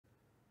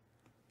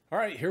All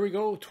right, here we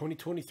go.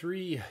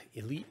 2023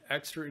 Elite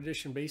Extra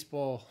Edition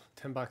Baseball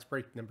 10-box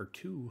break number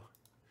 2.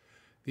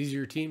 These are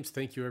your teams.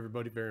 Thank you,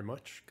 everybody, very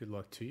much. Good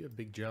luck to you.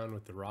 Big John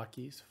with the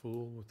Rockies.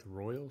 Fool with the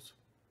Royals.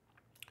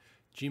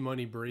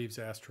 G-Money, Braves,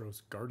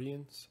 Astros,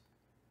 Guardians.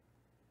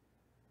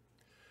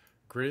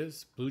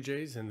 Grizz, Blue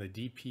Jays, and the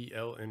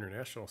DPL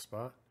International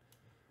spot.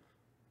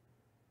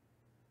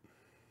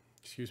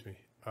 Excuse me.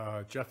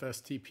 Jeff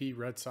STP,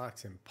 Red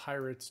Sox, and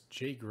Pirates.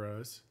 J.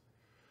 Gruz.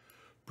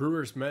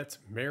 Brewers, Mets,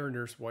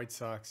 Mariners, White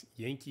Sox,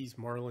 Yankees,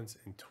 Marlins,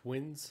 and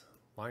Twins.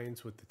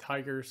 Lions with the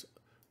Tigers.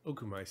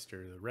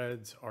 Okumeister, the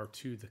Reds.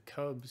 R2, the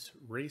Cubs.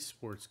 Race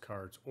Sports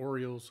Cards,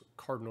 Orioles,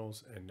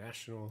 Cardinals, and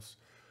Nationals.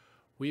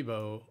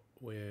 Weibo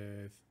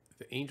with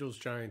the Angels,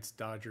 Giants,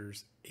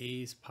 Dodgers,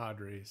 A's,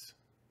 Padres,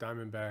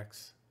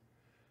 Diamondbacks,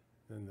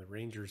 then the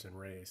Rangers and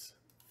Rays.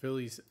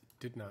 Phillies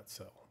did not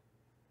sell.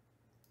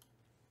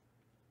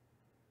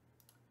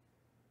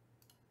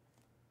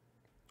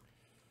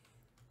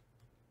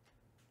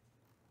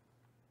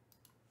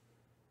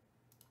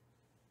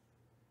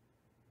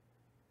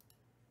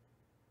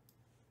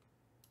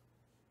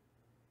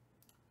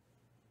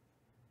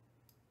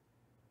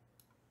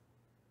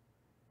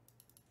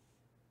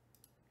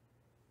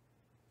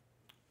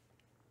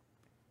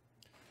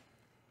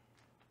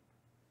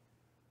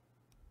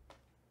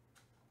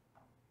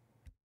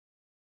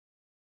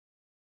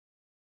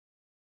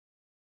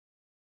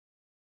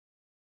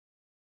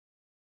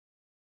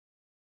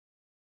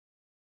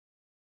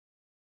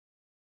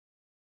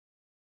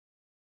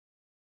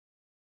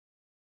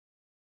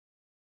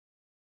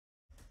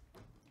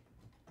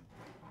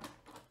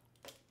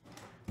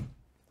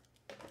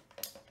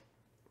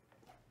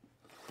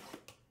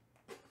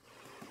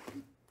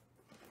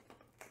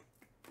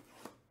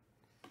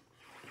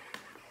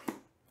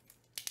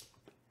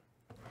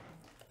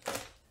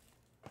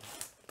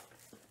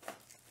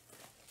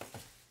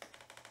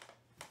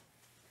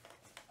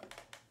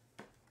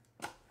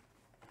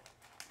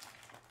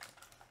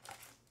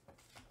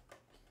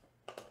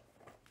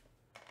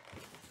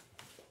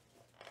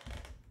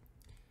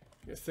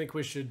 You guys think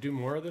we should do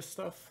more of this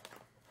stuff?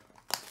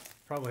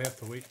 Probably have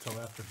to wait till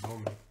after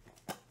Bowman.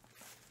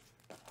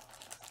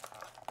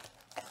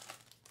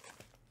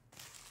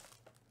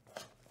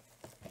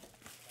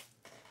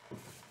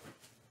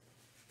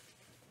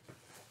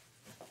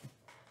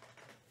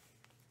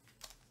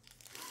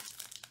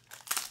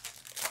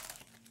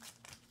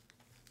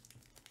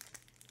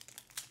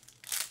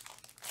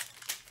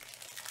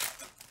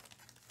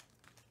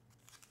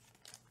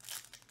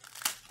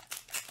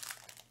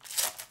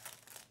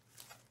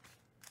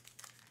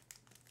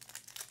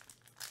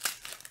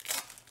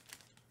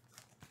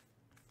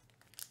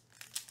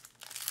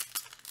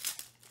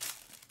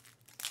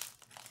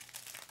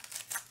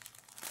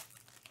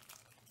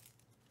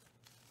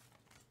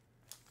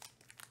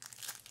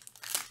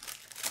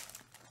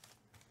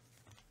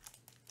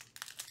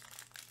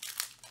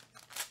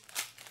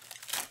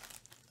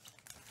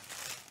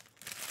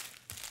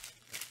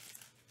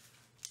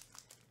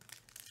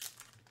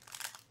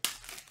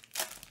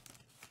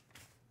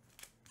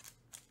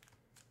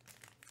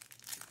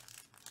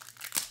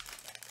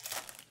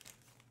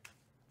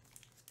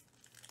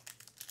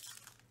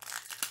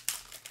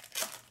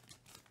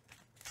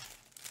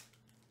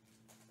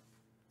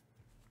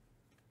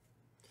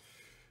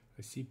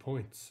 I see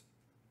points.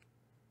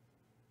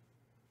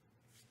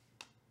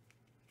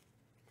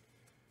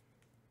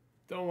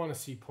 Don't want to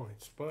see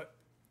points, but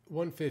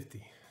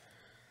 150.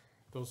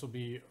 Those will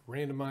be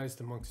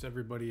randomized amongst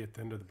everybody at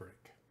the end of the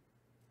break.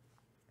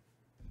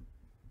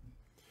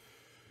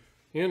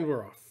 And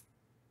we're off.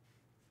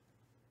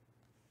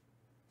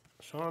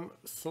 Sean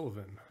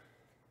Sullivan.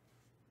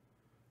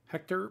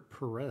 Hector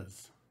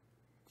Perez.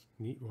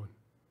 Neat one.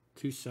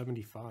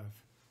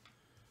 275.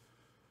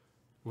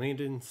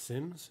 Landon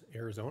Sims,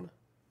 Arizona.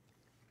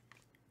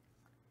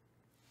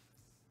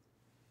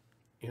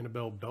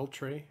 Annabelle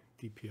Beltre,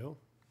 DPL.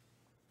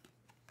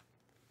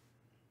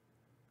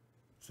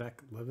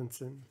 Zach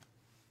Levinson.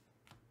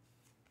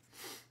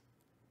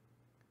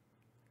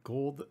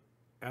 Gold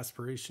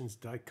Aspirations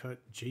die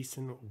cut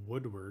Jason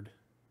Woodward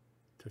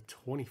to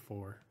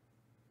 24.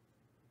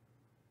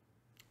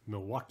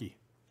 Milwaukee.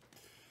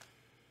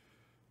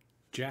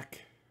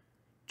 Jake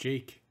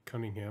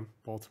Cunningham,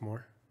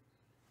 Baltimore.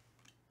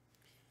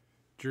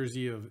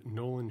 Jersey of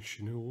Nolan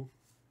Schnull,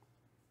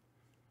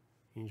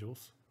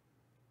 Angels,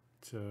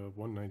 to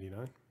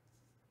 199.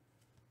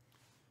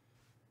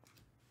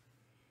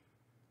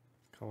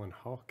 Colin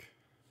Hawk,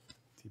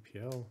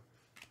 DPL.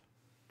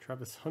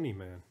 Travis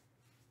Honeyman.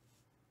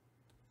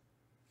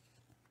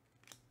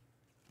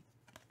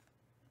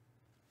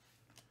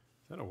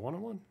 Is that a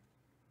 1-on-1?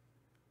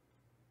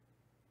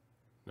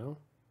 No?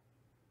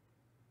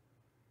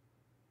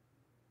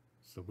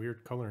 It's a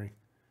weird coloring.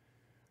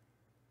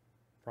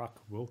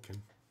 Brock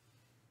Wilkin.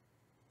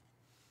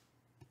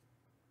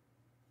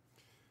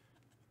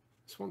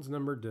 This one's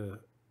numbered to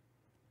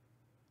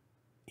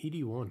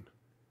 81.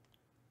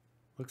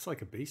 Looks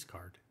like a base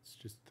card. It's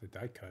just a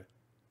die cut.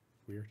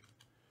 Weird.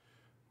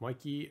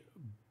 Mikey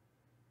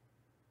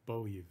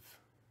Boyev.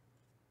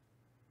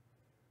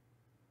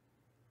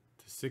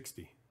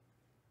 60.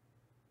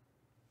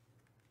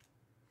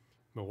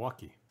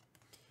 Milwaukee.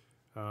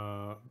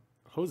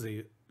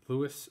 Jose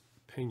Luis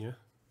Pena.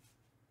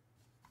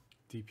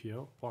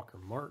 DPO. Walker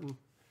Martin.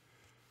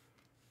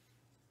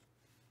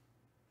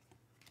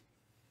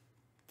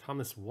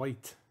 Thomas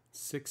White.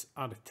 6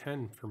 out of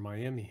 10 for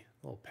Miami.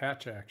 A little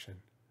patch action.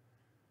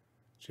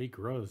 Jake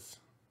Rose.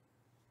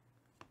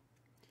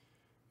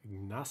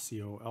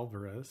 Ignacio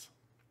Alvarez.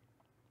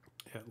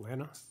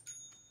 Atlanta.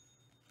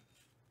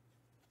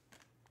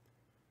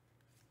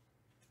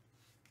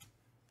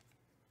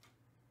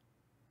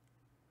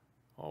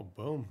 Oh,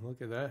 boom.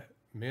 Look at that.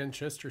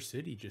 Manchester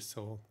City just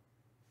sold.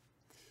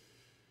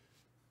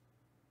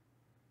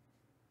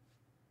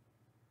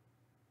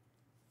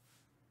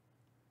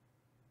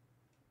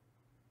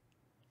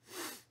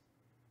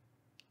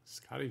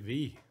 Scotty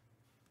V.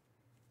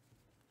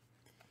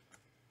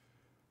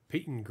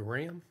 Peyton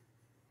Graham.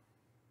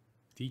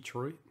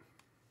 Detroit.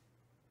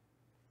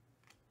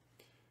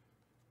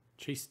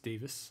 Chase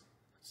Davis.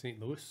 St.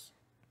 Louis.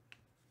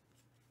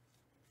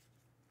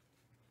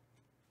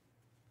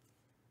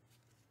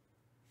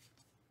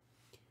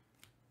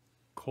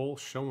 Cole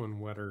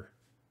Schoenwetter.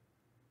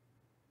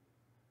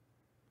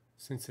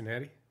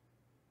 Cincinnati.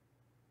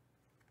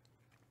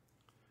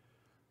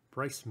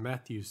 Bryce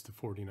Matthews to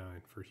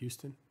 49 for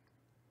Houston.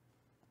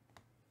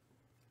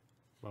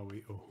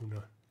 Maui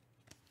Ohuna.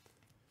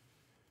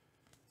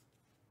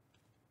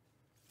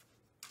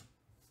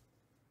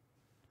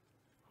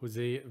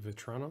 Jose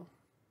Vetrano,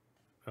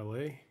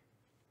 LA.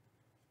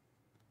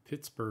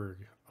 Pittsburgh,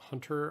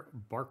 Hunter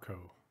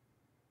Barco,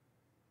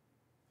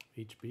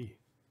 HB.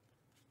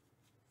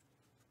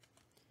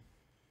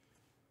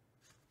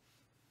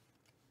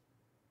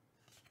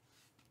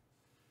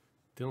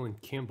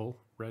 Dylan Campbell,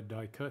 red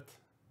die cut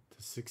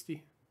to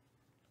 60.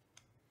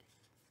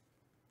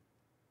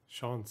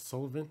 Sean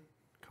Sullivan,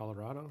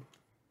 Colorado.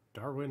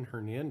 Darwin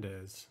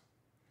Hernandez,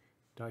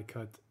 die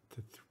cut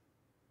to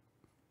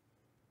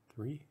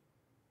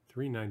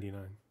 $3.99.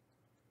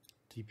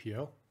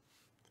 DPO.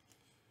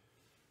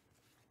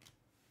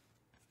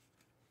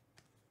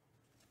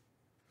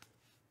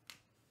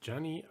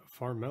 Johnny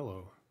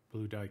Farmello,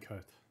 blue die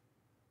cut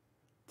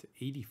to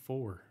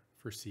 84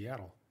 for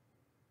Seattle.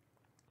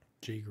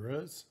 Jay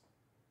Gross.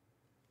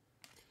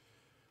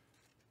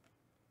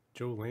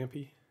 Joe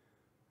Lampe,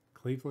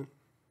 Cleveland.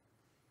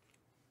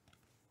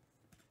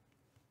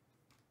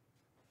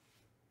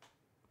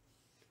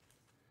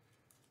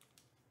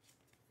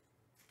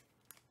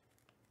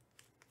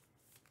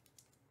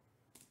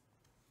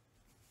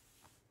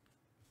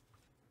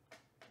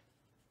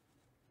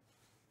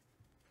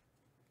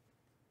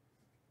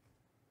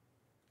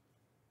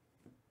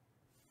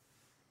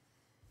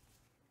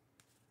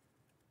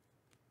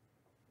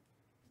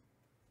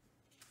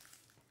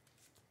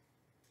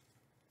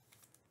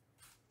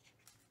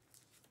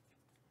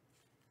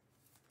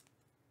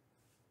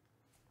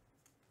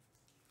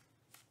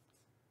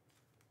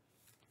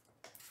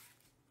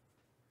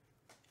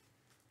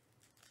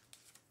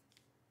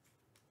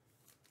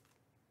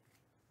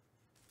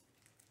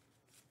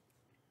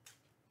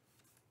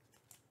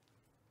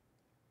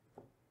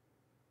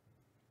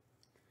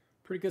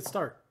 Pretty good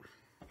start.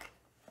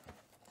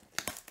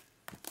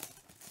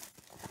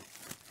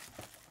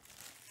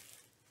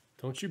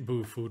 Don't you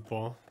boo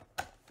football.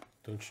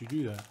 Don't you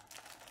do that.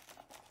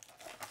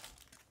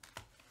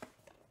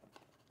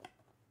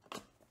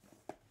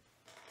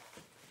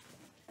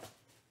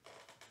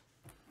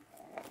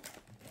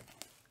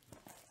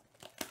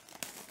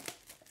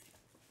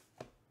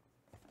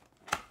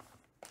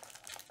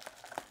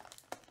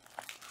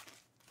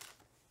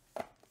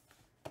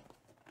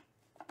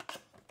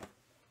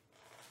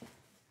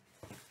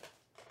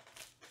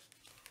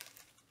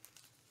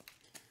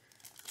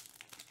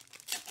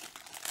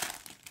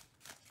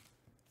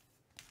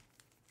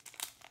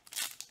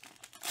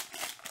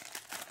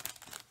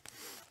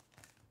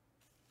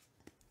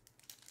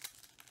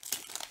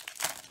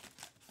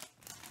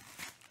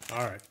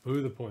 All right,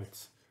 boo the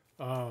points.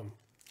 Boo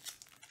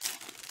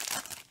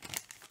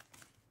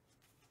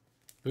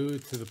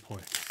to the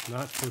points,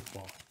 not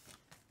football.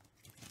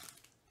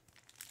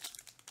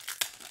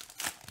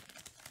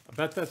 I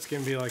bet that's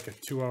going to be like a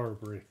 2-hour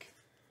break.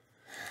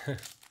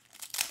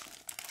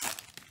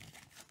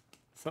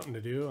 Something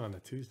to do on a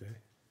Tuesday.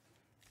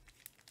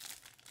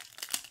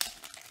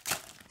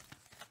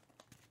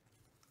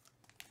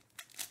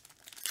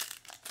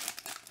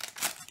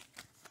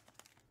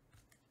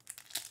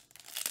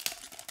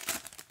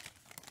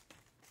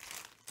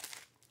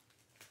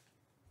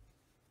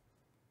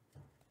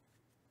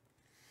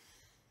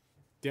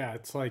 Yeah,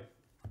 it's like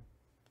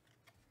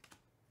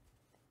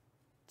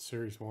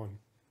Series 1,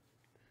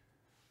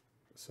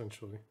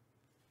 essentially.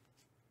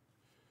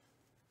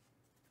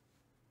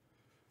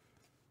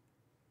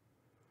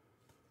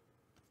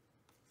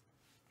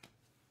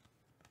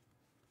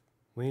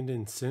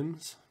 Landon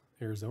Sims,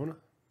 Arizona.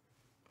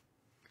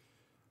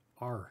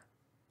 R.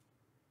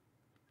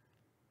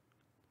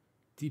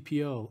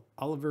 DPL,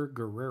 Oliver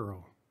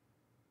Guerrero.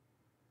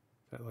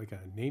 Is that like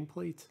a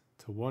nameplate?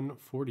 To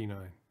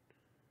 149.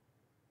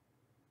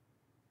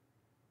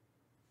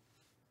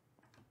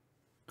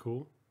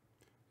 Cool.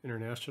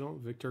 International,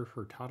 Victor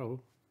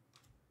Hurtado.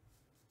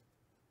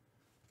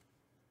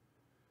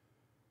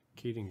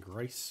 Caden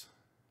Grice,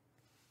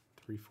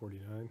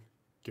 349.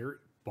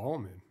 Garrett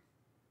Ballman,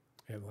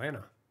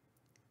 Atlanta.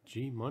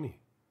 G Money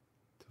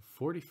to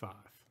 45.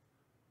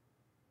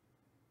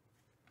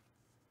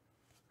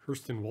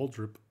 Hurston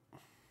Waldrop.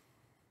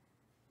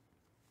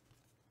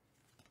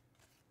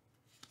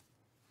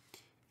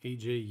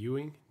 AJ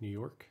Ewing, New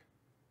York.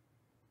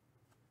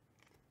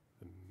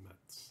 The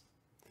Mets.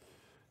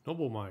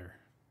 Noblemeyer.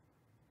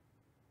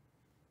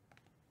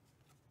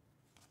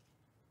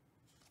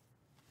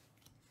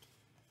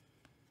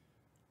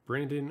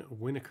 Brandon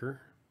Winokur.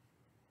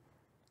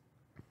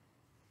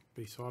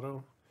 Base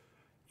auto.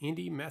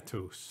 Andy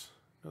Matos.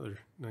 Another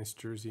nice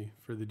jersey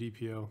for the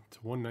DPO to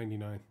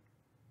 199.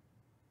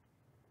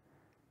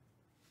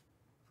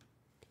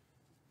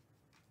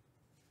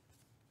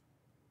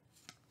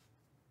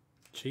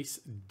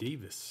 Chase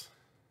Davis.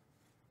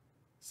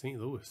 St.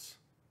 Louis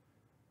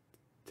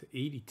to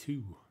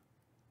 82.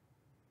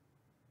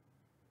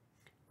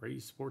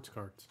 Rays Sports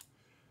Cards.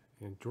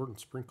 And Jordan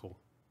Sprinkle.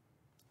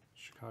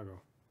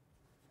 Chicago.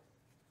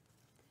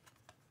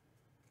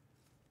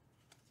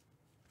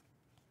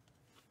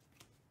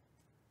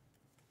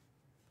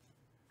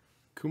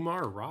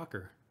 Kumar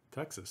Rocker,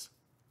 Texas.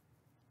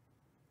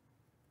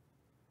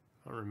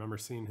 I don't remember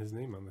seeing his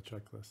name on the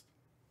checklist.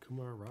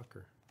 Kumar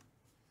Rocker.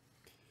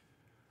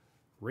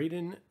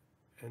 Raiden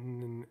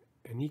and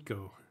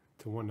Aniko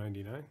to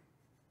 199.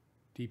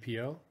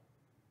 DPL.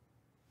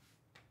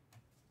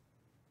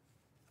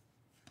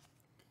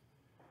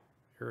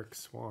 Eric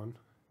Swan,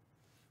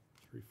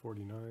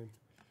 349.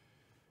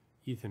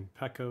 Ethan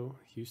Pecco,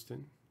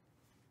 Houston.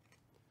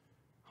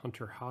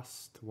 Hunter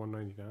Haas to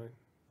 199.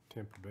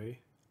 Tampa Bay.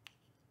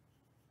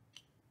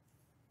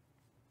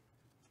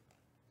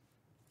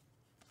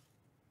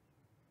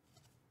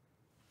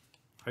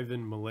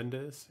 Ivan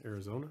Melendez,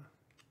 Arizona.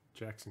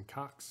 Jackson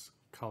Cox,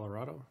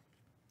 Colorado.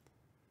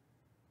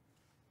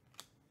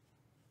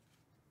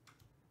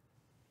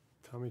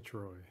 Tommy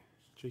Troy.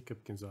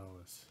 Jacob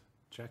Gonzalez.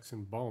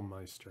 Jackson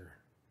Baumeister.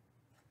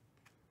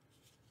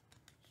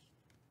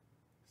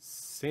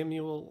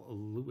 Samuel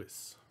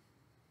Lewis.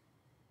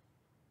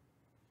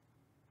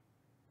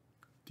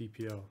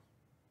 DPL.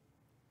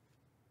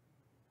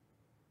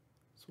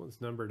 This one's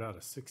numbered out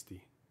of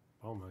 60.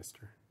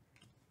 Baumeister.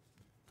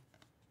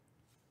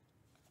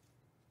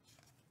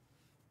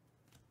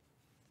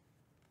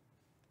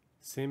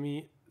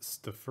 Sammy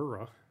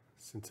Stafura,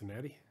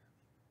 Cincinnati.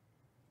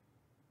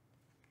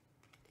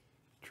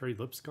 Trey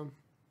Lipscomb,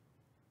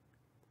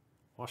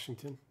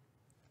 Washington.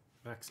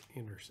 Max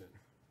Anderson.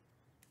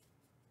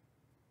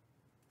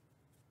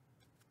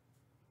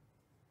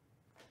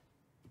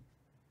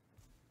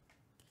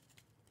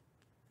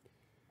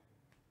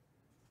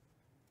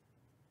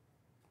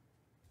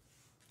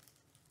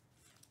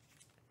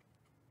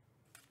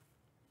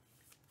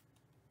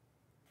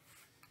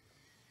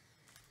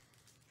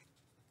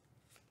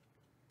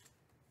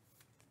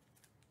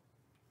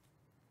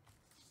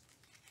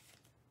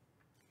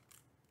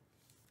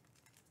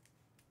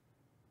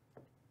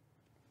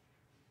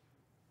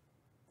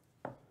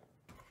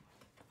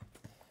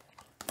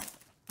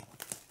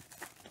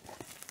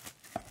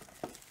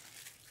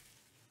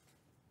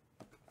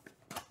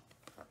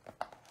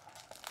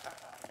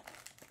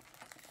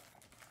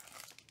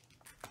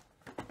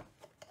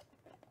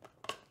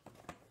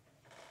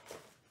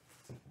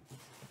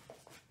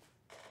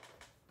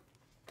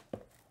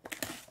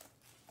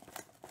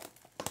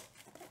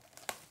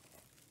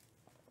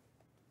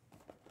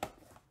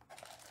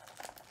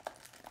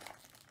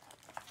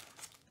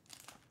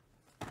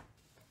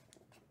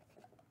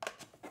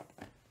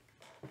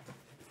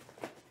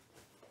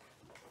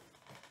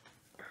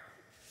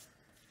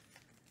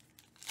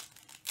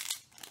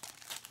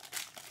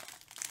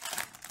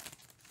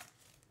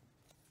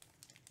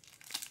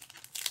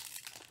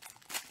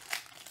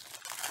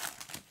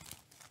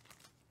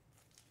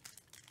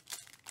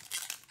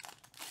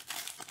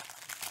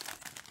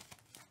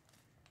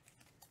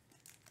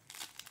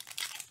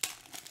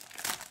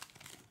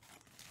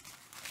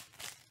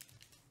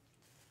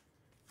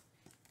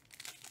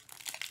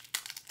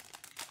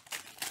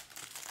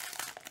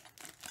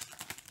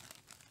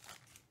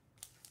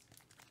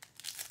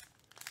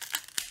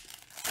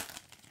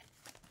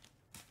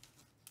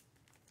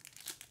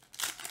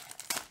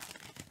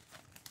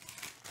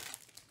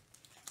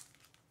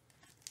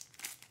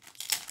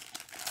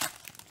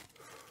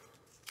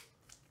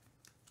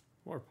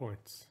 More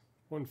points.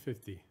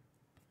 150.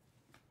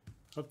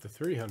 Up to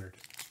 300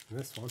 in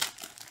this one.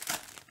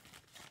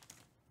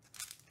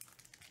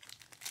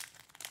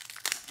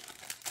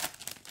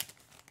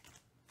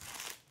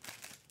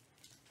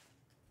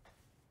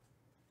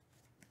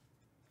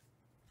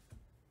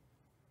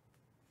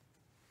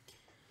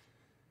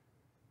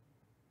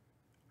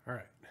 All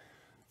right.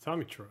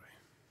 Tommy Troy.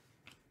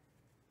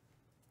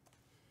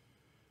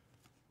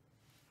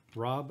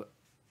 Robbie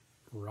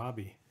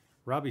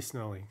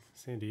Snelling,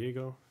 San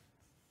Diego.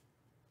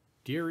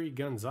 Gary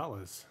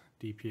Gonzalez,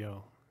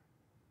 DPL,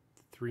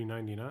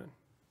 $3.99.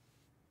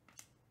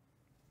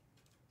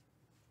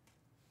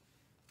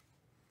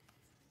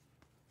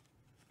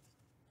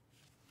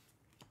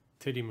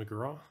 Teddy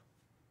McGraw.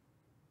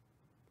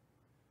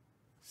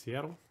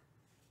 Seattle.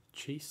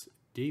 Chase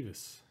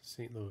Davis,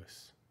 St.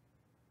 Louis.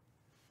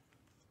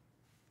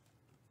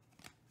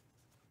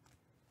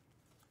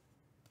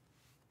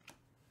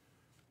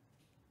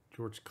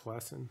 George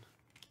Klassen.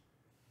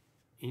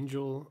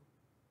 Angel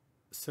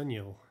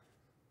Seniel,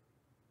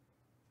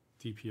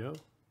 DPO.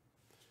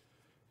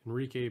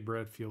 Enrique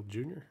Bradfield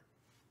Jr.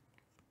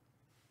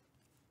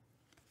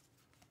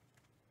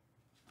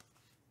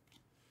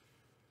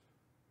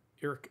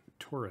 Eric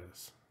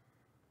Torres.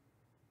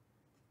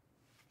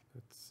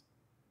 That's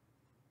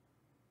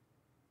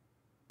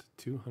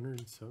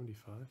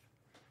 275.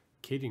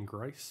 Caden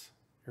Grice,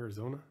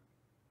 Arizona.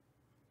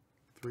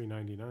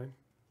 399.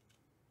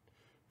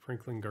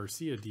 Franklin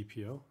Garcia,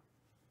 DPO.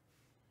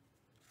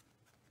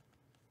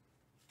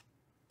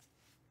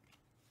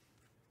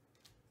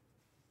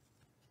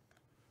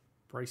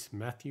 Bryce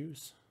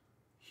Matthews,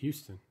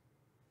 Houston,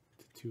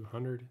 to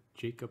 200.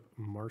 Jacob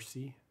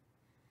Marcy,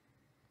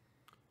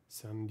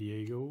 San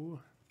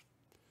Diego.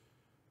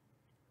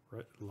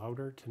 Rhett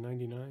Lauder to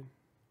 99.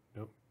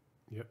 Nope.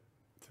 Yep,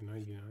 to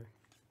 99.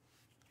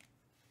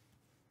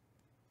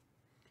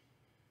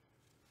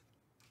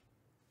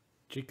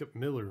 Jacob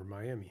Miller,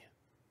 Miami.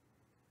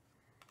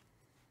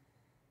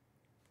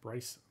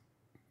 Bryce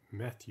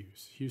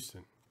Matthews,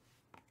 Houston.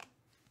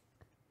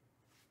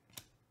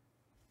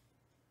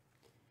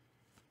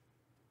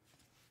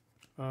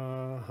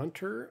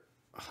 Hunter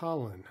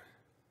Holland,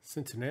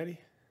 Cincinnati,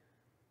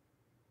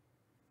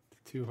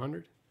 to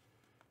 200.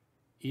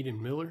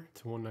 Eden Miller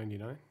to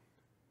 199.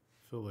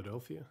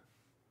 Philadelphia.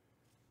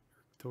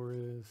 Eric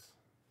Torres,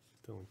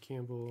 Dylan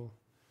Campbell,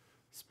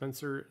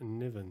 Spencer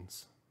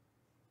Nivens,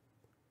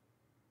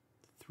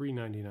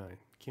 399.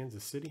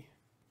 Kansas City.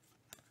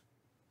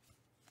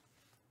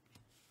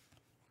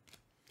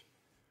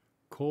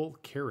 Cole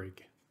Carrig,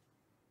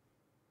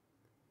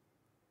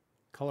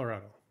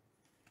 Colorado.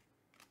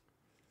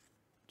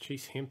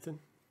 Chase Hampton,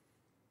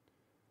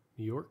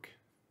 New York.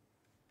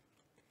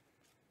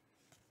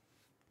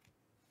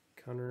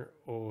 Connor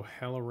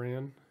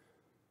O'Halloran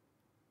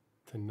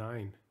to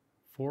 9.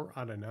 4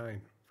 out of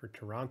 9 for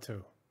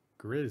Toronto.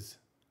 Grizz.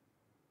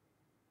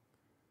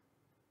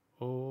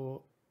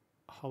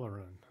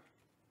 O'Halloran.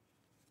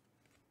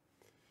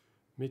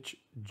 Mitch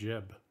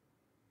Jebb,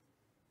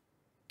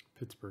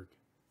 Pittsburgh,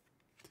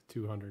 to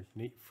 200.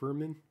 Nate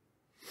Furman,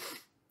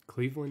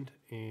 Cleveland,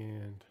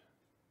 and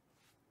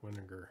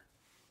Weniger.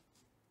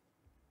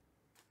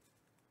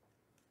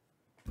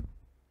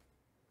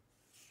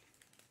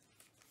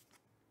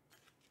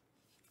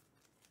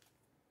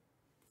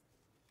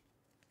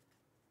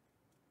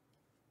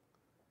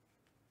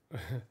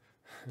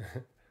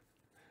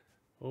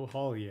 Oh,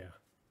 hell yeah.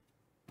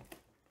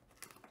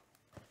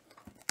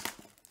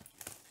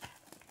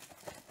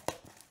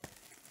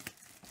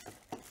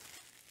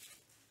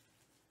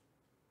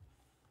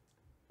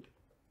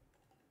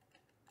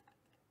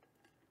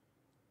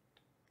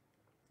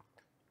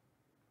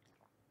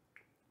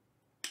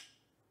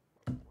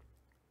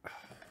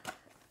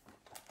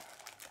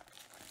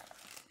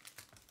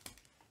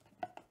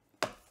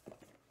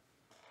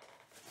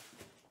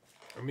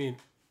 I mean,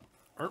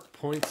 aren't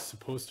points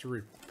supposed to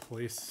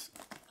replace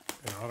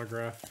an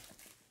autograph?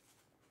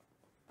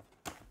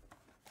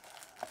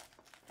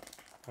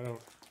 I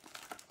don't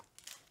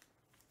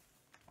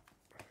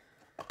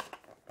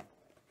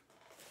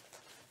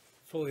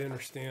fully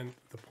understand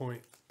the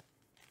point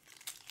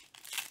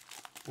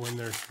when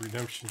there's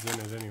redemptions in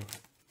it anyway.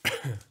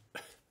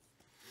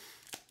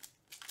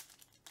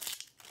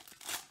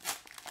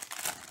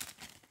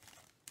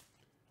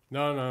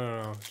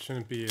 No. It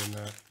shouldn't be in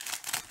that.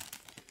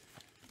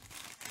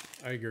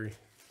 I agree.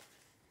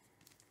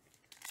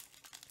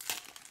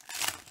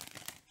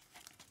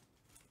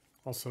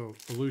 Also,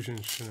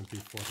 illusions shouldn't be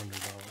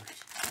 $400.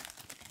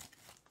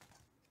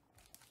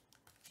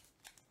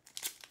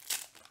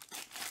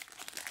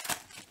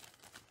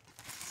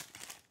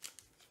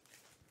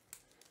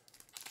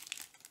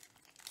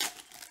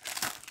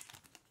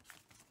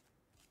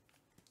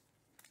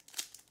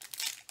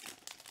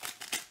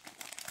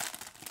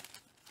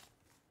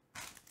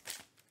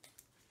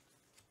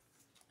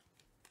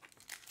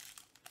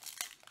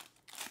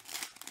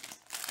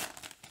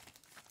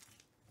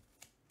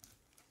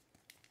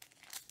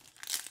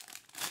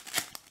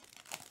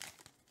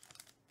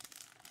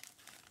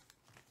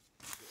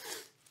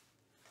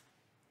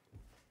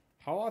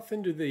 How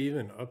often do they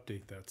even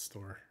update that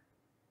store?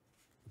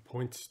 The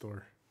points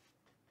store.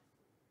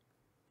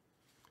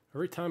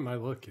 Every time I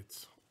look,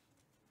 it's...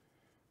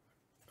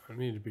 I don't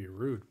mean to be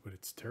rude, but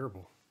it's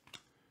terrible.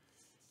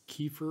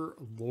 Kiefer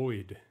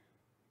Lloyd.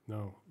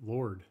 No,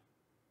 Lord.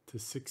 To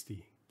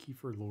 60.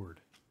 Kiefer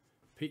Lord.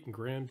 Peyton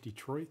Graham,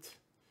 Detroit.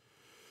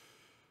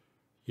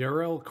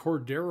 Yarel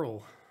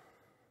Cordero.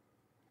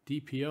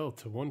 DPL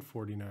to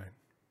 149.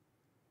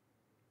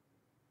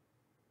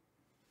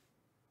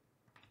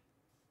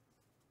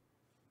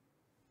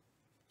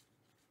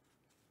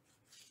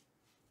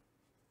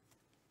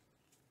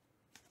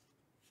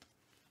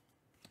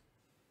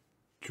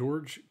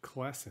 George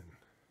Klassen.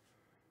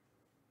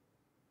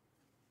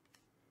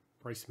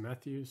 Bryce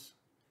Matthews.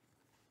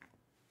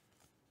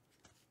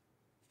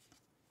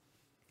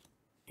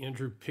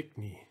 Andrew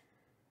Pickney.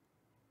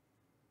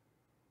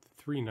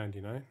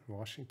 $3.99,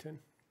 Washington.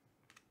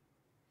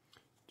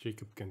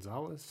 Jacob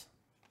Gonzalez.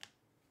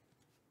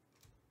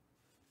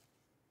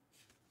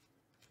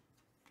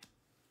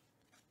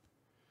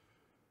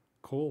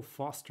 Cole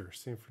Foster,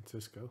 San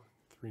Francisco,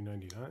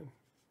 $3.99.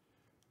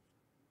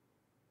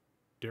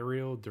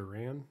 Dario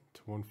Duran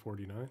to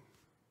 $149.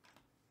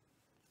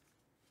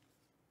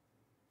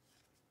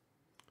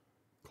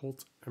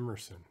 Colt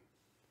Emerson,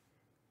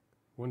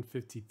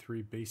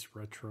 153 base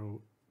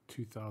retro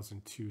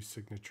 2002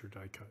 signature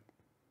die cut.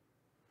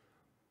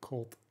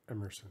 Colt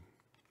Emerson.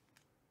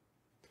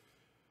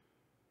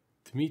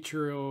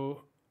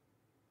 Demetrio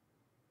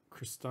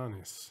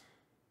Cristanis,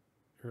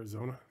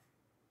 Arizona.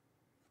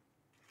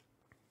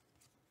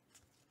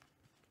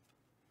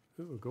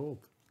 Ooh,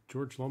 gold.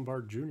 George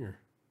Lombard Jr.,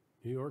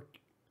 New York,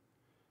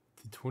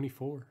 to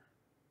 24.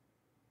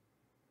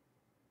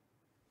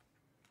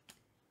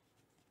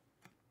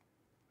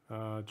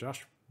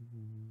 Josh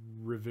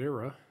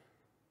Rivera,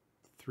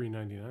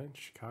 $3.99,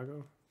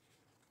 Chicago.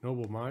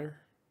 Noble Meyer.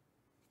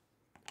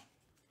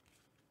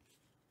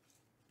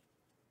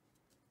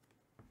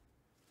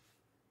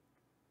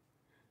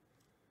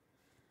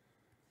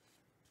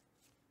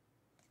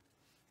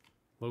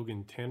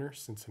 Logan Tanner,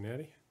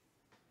 Cincinnati.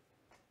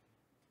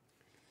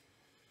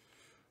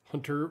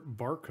 Hunter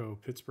Barco,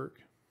 Pittsburgh.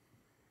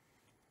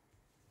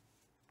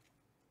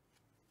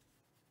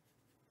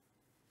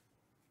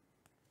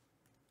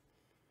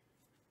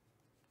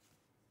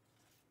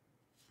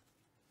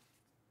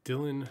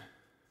 Dylan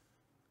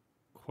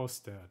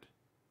Quostad,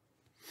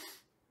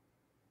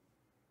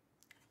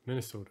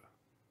 Minnesota.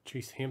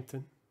 Chase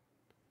Hampton,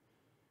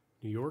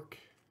 New York.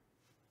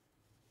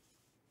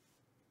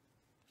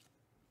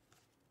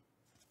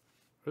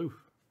 Ooh,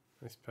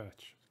 nice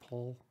patch.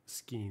 Paul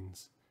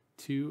Skeens,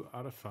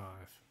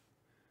 2/5.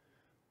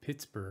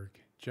 Pittsburgh,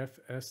 Jeff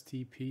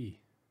STP.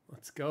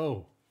 Let's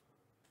go.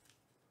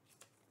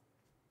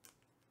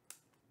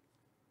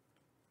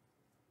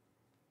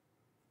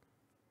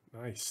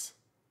 Nice.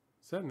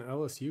 Is that an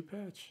LSU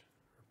patch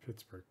or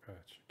Pittsburgh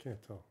patch? I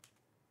can't tell.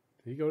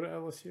 Did he go to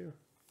LSU?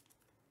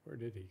 Where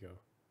did he go?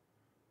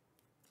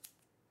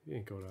 He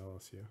didn't go to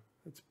LSU.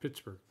 That's a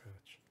Pittsburgh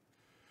patch.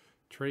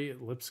 Trey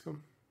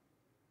Lipscomb,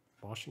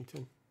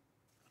 Washington.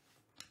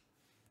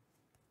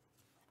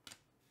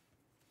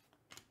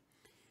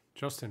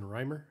 Justin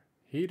Reimer.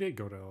 He did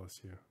go to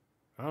LSU.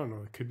 I don't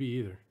know. It could be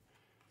either.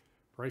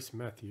 Bryce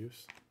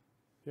Matthews.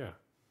 Yeah.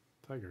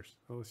 Tigers.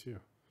 LSU.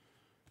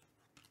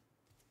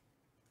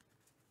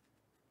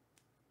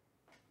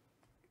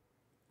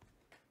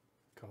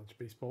 College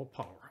baseball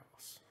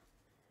powerhouse.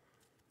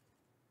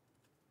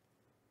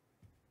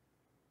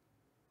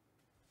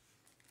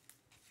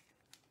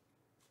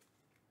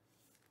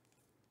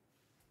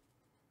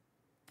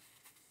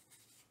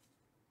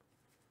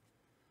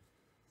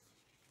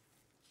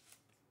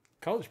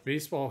 College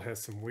baseball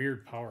has some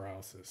weird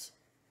powerhouses.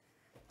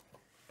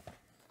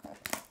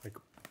 Like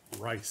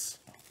Rice.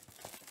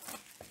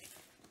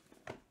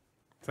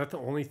 Is that the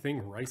only thing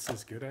Rice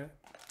is good at?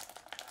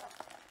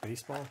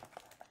 Baseball?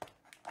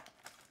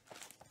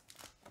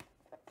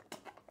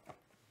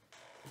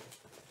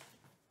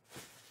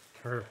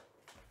 Or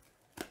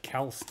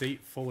Cal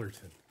State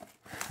Fullerton.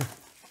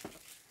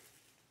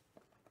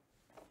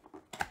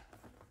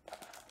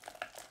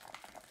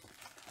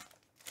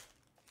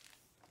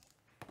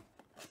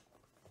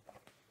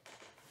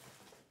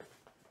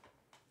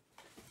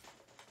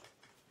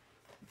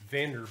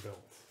 Vanderbilt.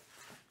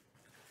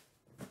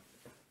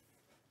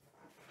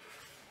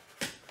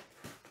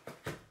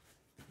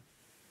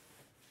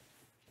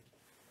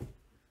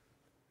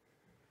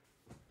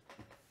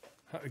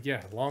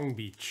 Yeah, Long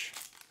Beach.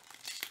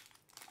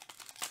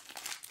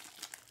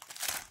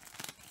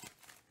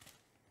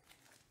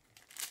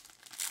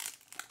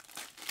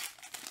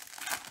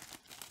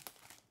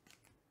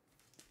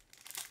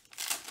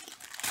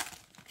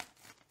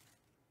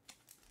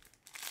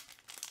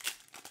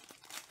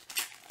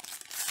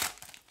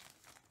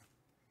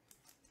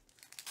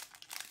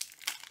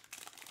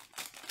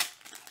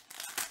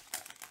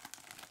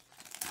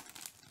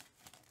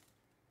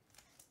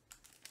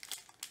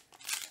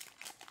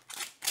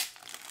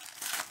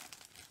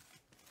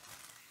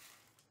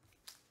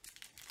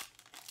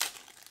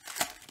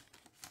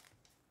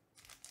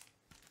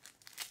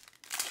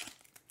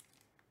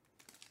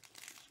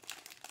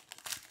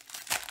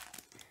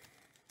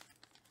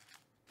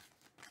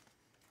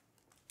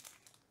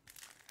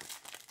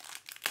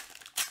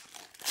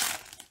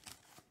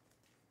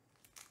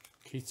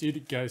 In case you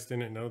guys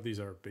didn't know, these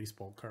are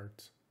baseball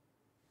cards.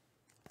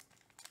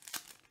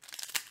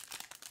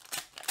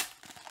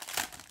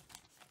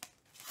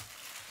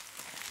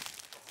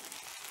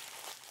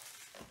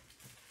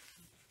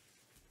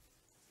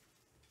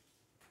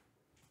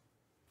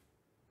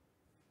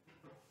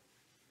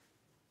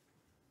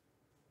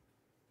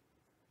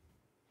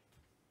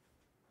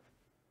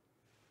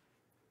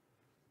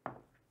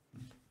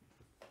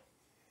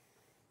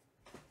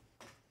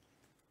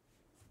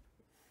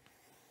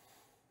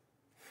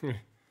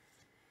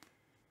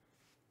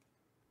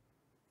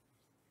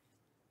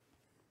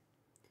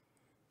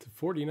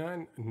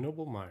 /49,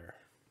 Noble Meyer.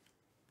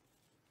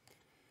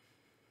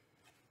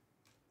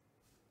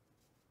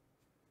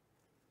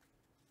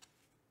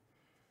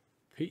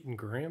 Peyton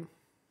Graham,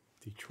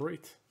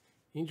 Detroit.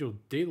 Angel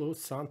De Los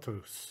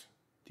Santos,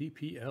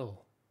 DPL.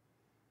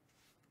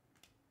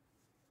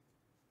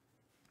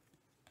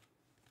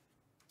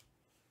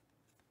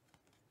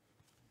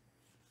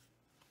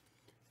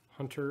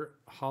 Hunter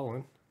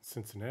Holland,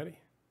 Cincinnati.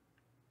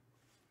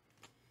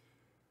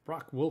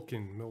 Brock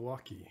Wilken,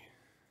 Milwaukee.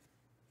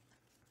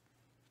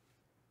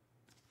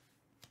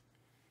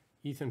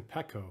 Ethan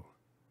Pecco,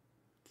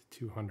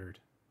 /200.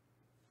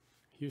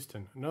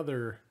 Houston,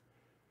 another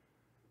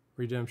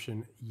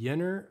redemption.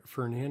 Yenner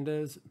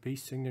Fernandez,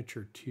 base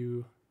signature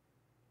 2,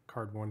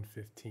 card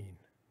 115.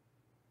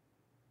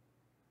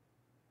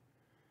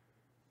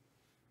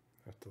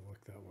 I have to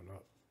look that one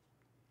up.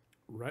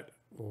 Rhett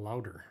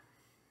Lauder.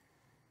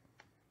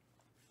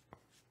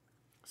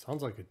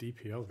 Sounds like a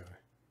DPL guy.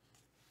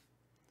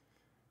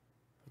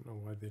 I don't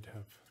know why they'd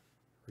have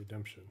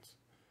redemptions.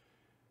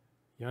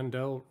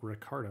 Yandel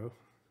Ricardo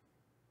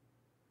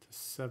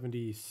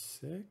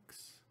 /76.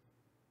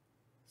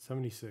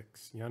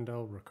 76.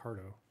 Yandel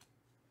Ricardo.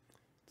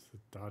 It's the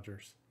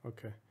Dodgers.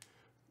 Okay.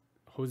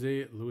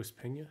 Jose Luis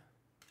Pena,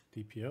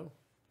 DPL.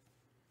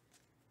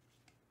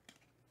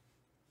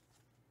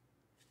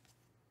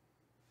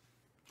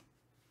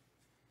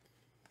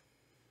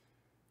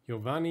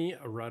 Giovanni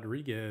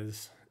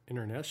Rodriguez,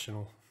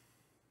 International.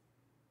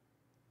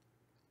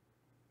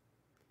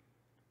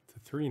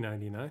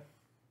 /399.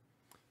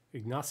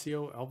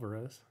 Ignacio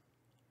Alvarez,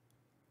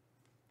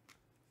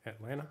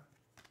 Atlanta.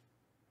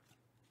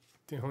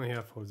 They only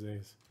have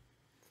Jose's.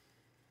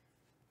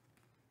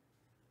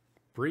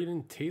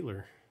 Braden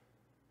Taylor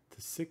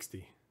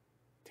 /60,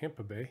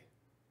 Tampa Bay.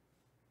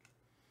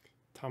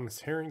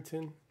 Thomas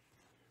Harrington,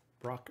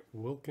 Brock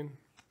Wilken.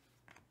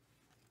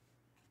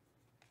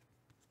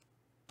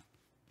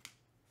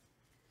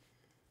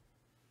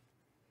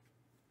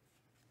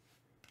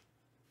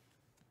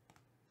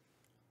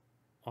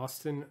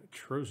 Austin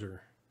Trozer,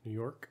 New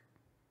York.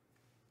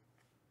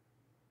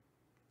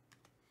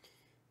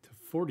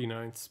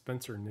 /49,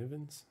 Spencer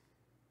Nivens,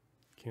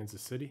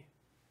 Kansas City.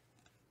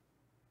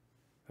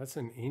 That's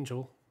an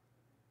Angel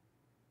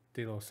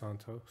De Los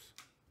Santos,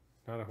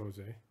 not a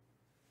Jose.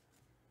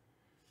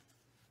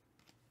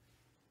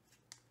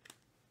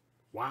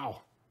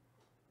 Wow.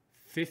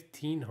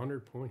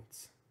 1,500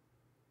 points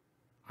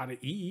out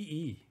of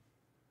EEE.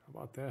 How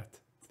about that?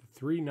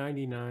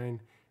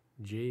 /399,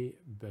 Jay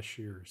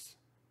Beshears,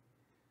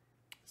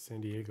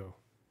 San Diego.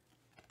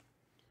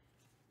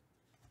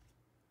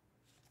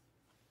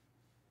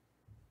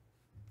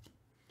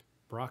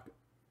 Brock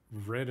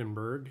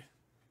Vredenberg,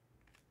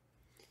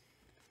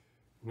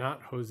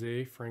 not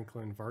Jose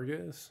Franklin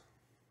Vargas.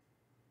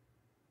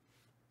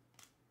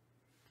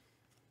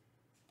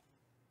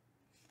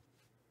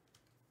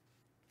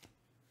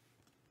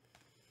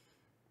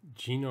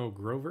 Gino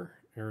Grover,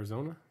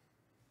 Arizona.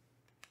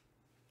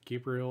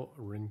 Gabriel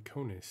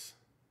Rincones,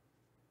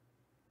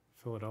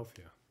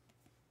 Philadelphia.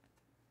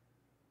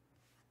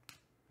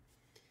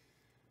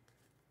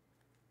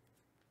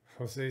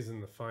 Jose's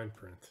in the fine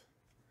print.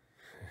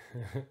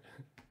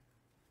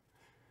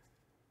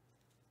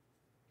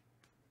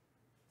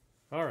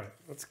 All right,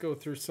 let's go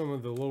through some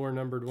of the lower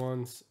numbered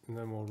ones, and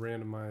then we'll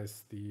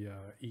randomize the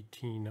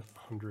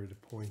 1,800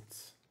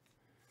 points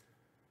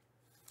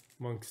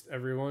amongst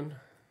everyone.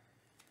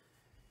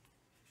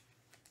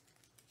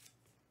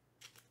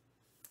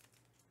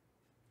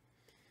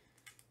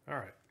 All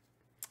right.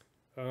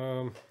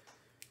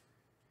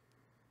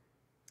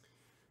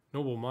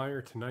 Noble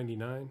Meyer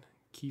 /99.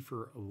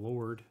 Kiefer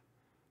Lord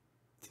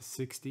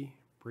 /60.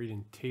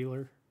 Braden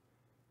Taylor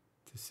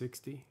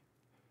 /60.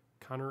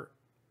 Connor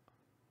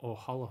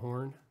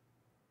O'Hallohorn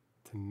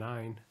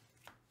 /9.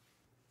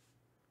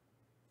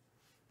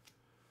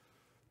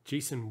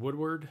 Jason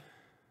Woodward,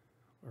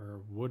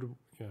 or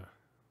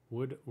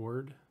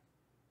Woodward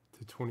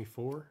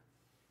 /24.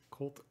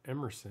 Colt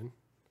Emerson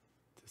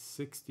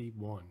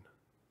 /61.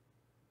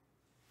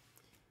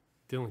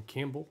 Dylan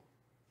Campbell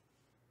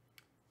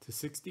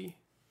 /60.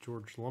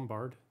 George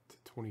Lombard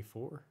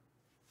 /24.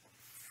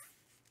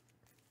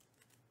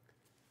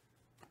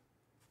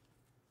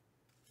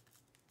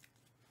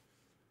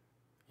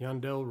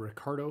 Yandel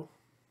Ricardo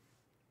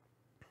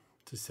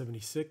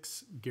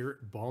 /76.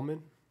 Garrett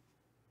Ballman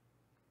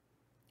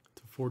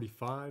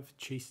 /45.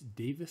 Chase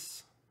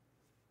Davis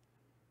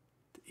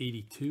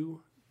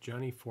 /82.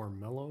 Johnny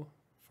Farmello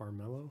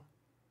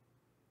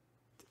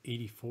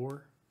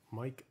 /84.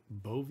 Mike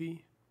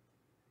Bovey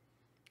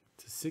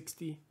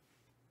 /60.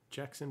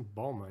 Jackson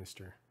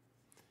Ballmeister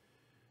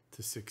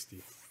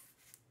 /60.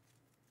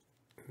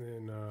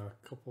 And then a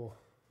couple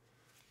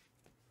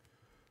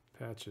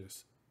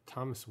patches.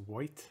 Thomas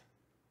White,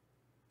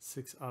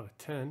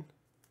 6/10.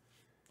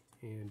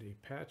 And a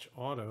patch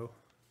auto,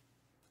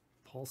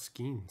 Paul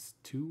Skeens,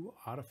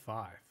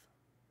 2/5.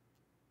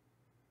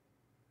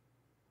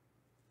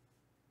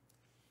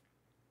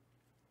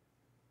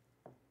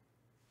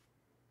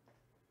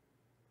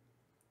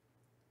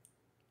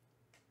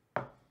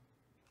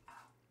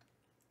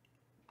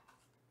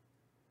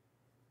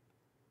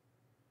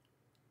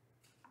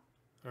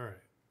 All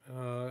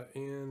right.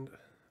 And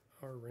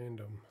our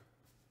random.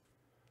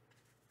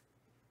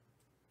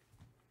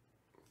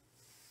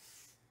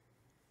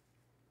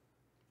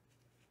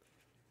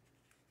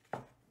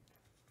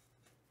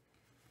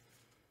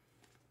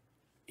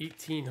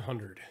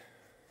 $1,800.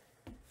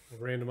 We'll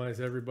randomize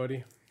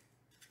everybody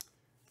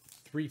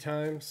 3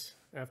 times.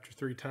 After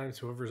 3 times,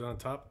 whoever's on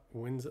top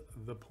wins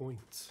the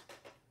points.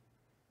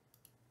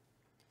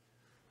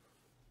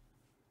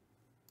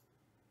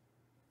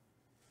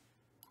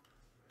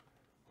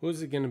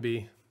 Who's it going to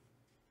be?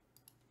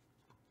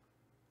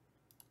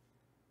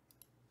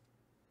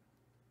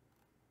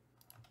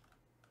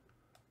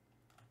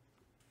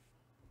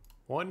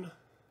 One,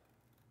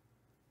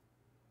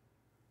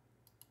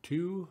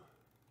 2,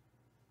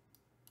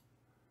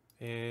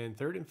 and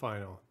third and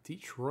final.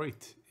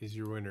 Detroit is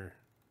your winner.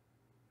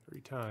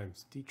 3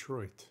 times.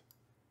 Detroit.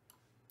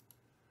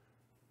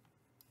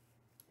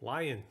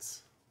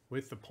 Lions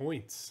with the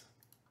points.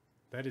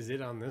 That is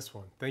it on this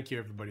one. Thank you,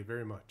 everybody,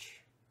 very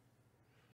much.